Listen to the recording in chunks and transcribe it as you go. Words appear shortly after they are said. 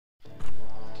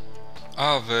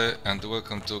Ave and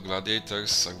welcome to Gladiators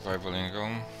Survival in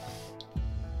Rome.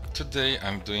 Today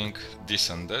I'm doing this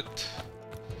and that.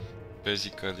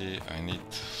 Basically I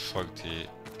need 40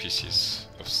 pieces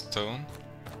of stone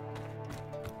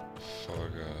for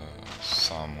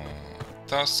some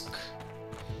task.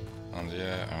 And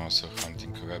yeah, I'm also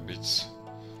hunting rabbits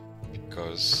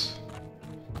because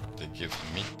they give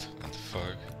meat and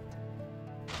fur,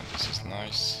 and this is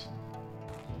nice.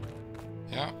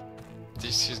 Yeah.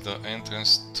 This is the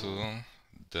entrance to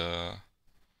the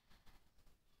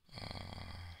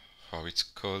how it's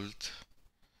called.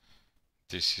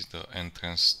 This is the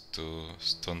entrance to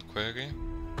Stone Quarry,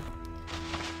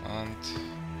 and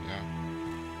yeah,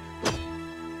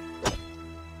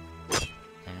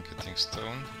 I'm getting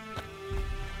stone.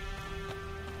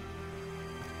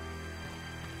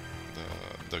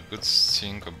 The good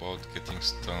thing about getting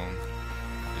stone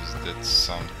is that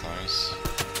sometimes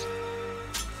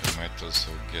might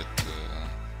also get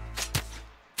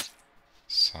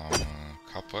some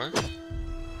copper.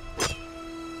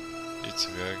 It's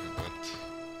rare,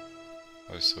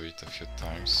 but I saw it a few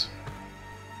times.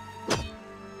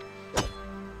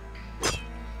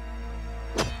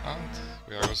 And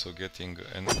we are also getting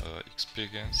an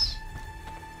experience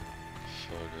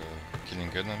for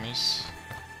killing enemies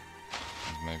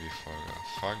and maybe for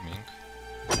farming.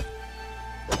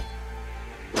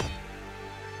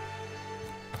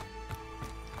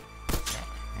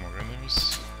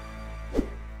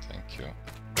 Thank you.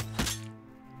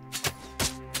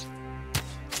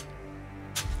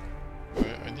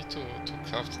 I need to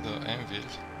craft the anvil,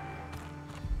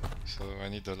 so I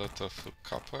need a lot of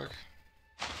copper.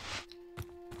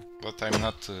 But I'm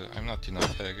not in a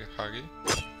hurry.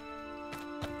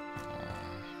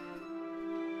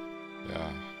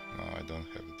 Yeah, no, I don't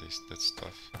have that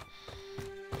stuff.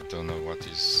 I don't know what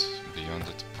is beyond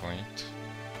that point.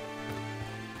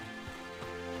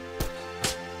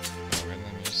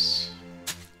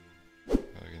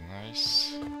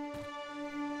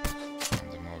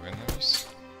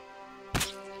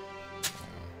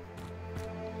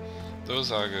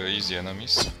 Those are easy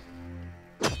enemies.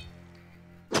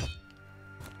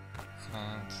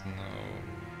 And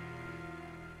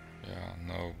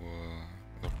no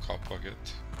copper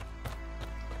yet.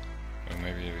 Or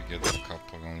maybe we get the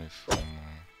copper only from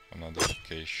another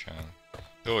location.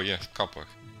 Oh yes, copper.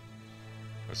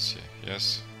 Let's see,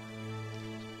 yes.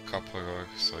 Copper ore,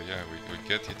 so yeah, we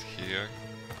get it here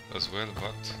as well,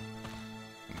 but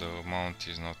the amount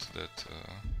is not that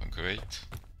great.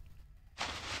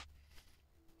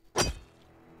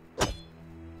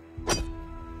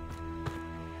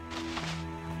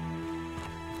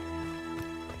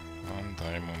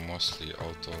 I'm mostly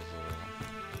out of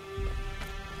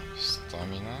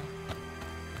stamina.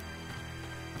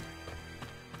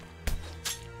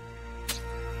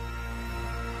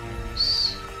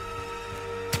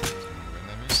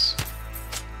 Enemies.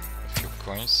 A few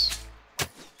coins.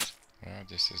 Yeah,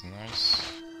 this is nice.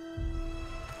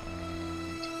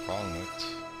 And walnut.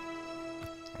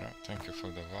 Yeah, thank you for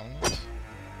the walnut.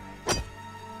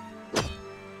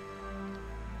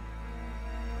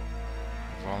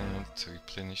 Walnut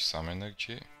replenish some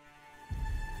energy.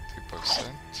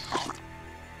 3%.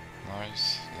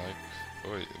 Nice. Like,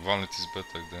 oh, walnut is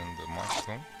better than the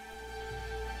mushroom.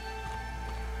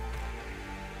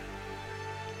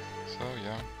 So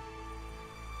yeah,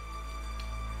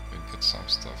 we get some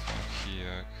stuff in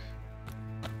here.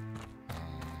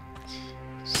 And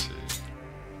let's see.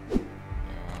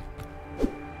 Yeah.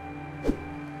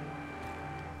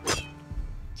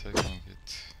 Taking it.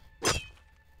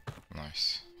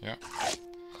 Nice, yeah.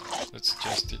 Let's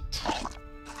adjust it.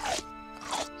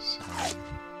 Some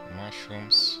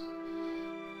mushrooms.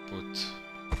 Put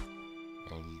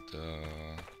all the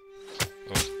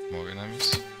more enemies.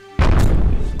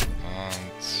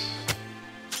 And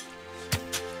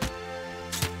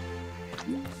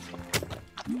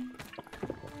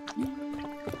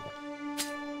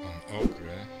an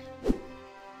ogre.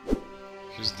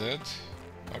 He's dead?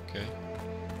 Okay.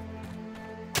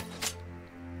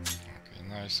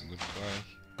 Nice, goodbye.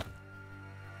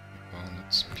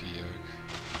 Walnut spear.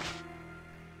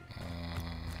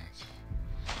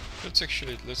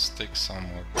 Let's take some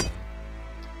more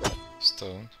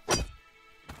stone.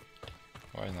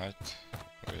 Why not?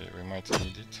 We might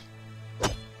need it.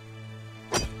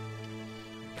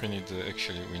 We need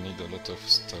we need a lot of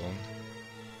stone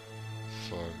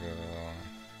for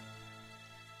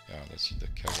yeah. Let's see the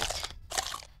carrot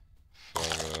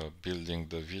for building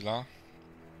the villa.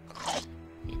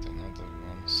 Need another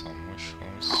one, some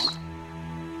mushrooms.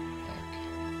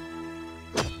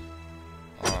 Okay.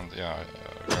 And yeah,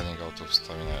 running out of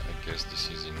stamina, I guess this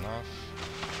is enough.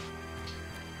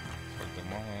 the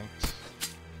moment.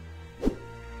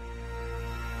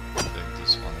 Take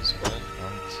this one as well,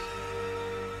 and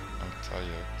I'm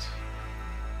tired.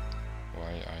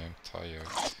 Why I am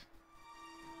tired?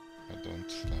 I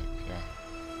don't like, yeah.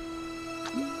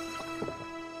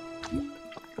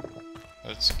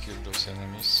 Let's kill those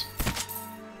enemies.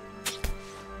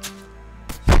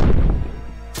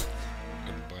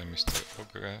 Goodbye, Mr.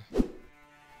 Ogre. And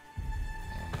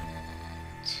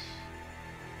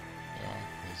yeah,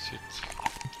 that's it.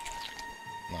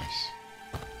 Nice.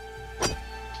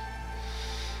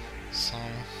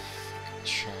 Some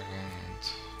Charon and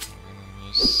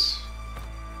enemies.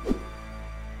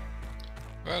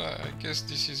 Well, I guess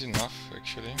this is enough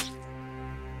actually.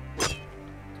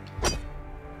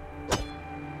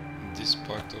 This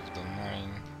part of the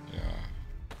mine, yeah,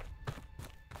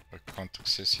 I can't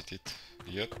access it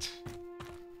yet.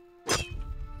 Okay,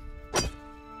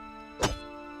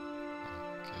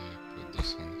 put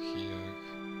this one here.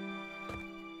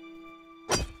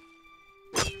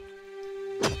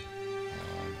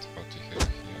 And what we have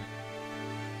here?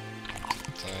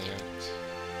 I'm tired.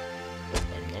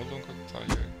 I'm no longer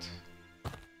tired.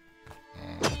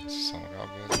 And some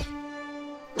rubber.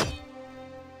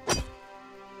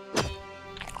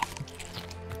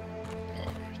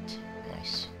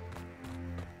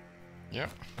 Yeah,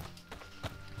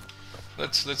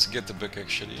 let's get the back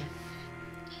actually,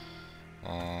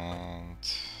 and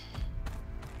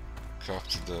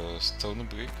craft the stone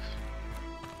brick.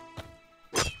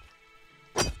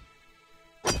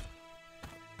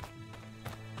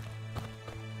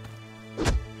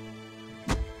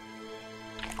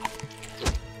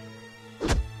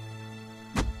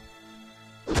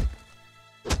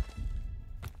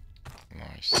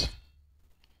 Nice.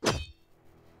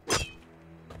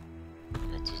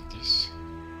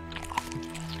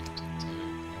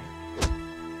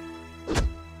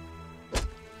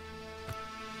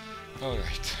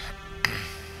 Alright.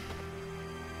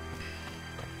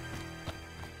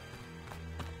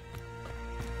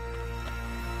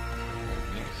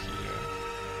 Moving here.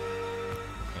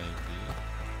 Maybe.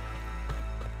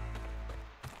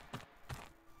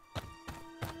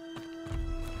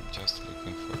 I'm just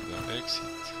looking for the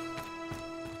exit.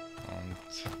 And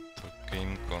the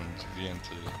game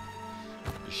conveniently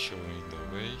is showing the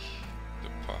way, the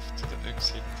path to the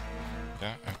exit.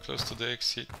 Yeah, I'm close to the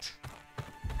exit.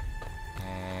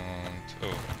 And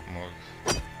oh, more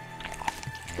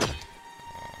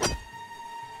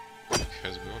it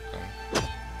has broken.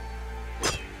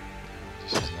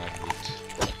 This is not good.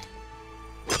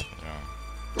 Yeah.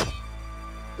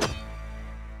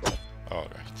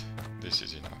 Alright, this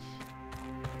is enough.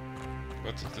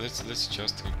 But let's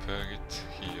just repair it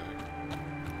here.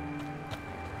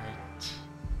 Right.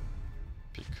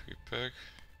 Pick repair.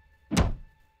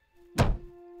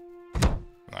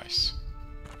 Nice.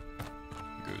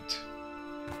 Good.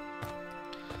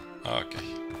 Okay.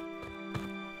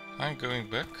 I'm going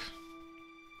back.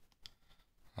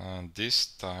 And this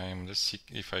time, let's see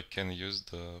if I can use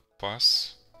the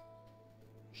pass.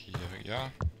 Here, yeah.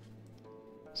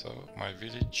 So, my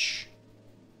village.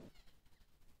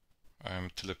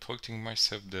 I'm teleporting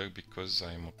myself there because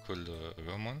I'm a cool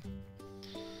Roman.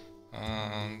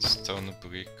 And stone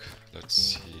brick, let's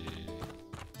see.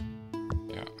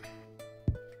 Yeah.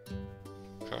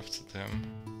 Craft them.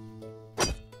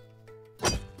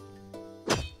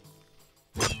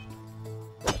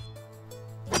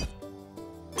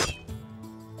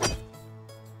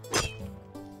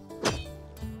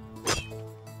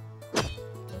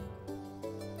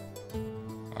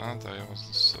 And I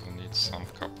also need some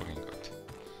copper ingot.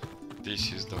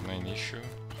 This is the main issue,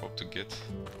 how to get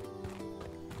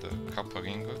the copper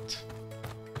ingot.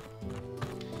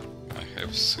 I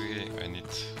have 3, I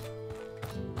need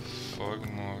 4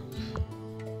 more.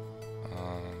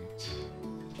 And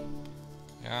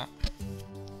yeah,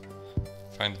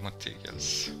 find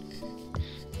materials.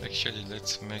 Actually,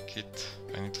 let's make it,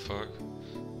 I need 4.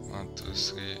 1, 2,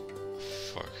 3,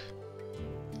 4.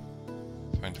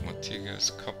 Find materials,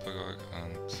 copper ore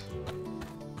and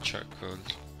charcoal.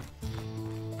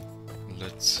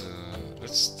 Let's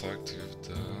start with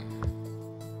the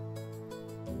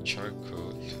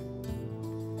charcoal.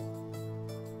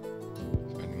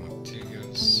 Find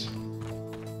materials,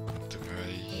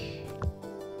 dry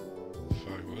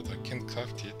firewood. I can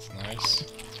craft it, nice.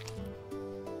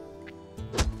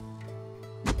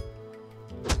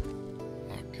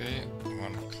 Okay,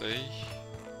 1 clay.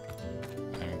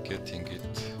 I'm getting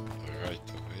it right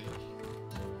away.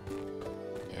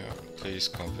 Yeah, clay is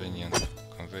conveniently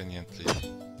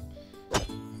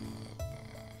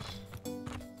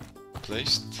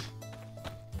placed.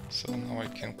 So now I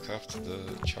can craft the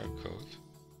charcoal.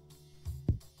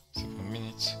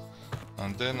 minutes,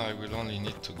 and then I will only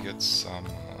need to get some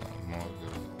more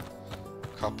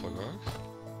copper ore,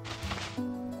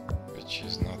 which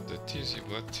is not that easy,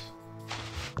 but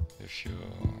if you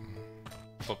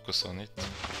focus on it,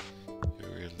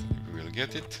 you will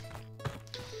get it.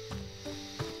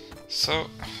 So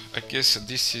I guess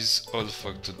this is all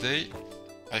for today.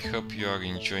 I hope you are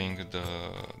enjoying the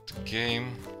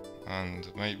game, and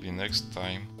maybe next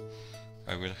time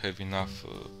I will have enough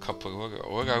copper ore,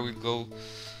 or I will go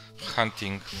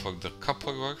hunting for the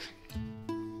copper ore.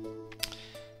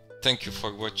 Thank you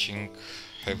for watching,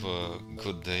 have a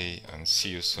good day and see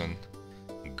you soon.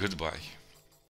 Goodbye.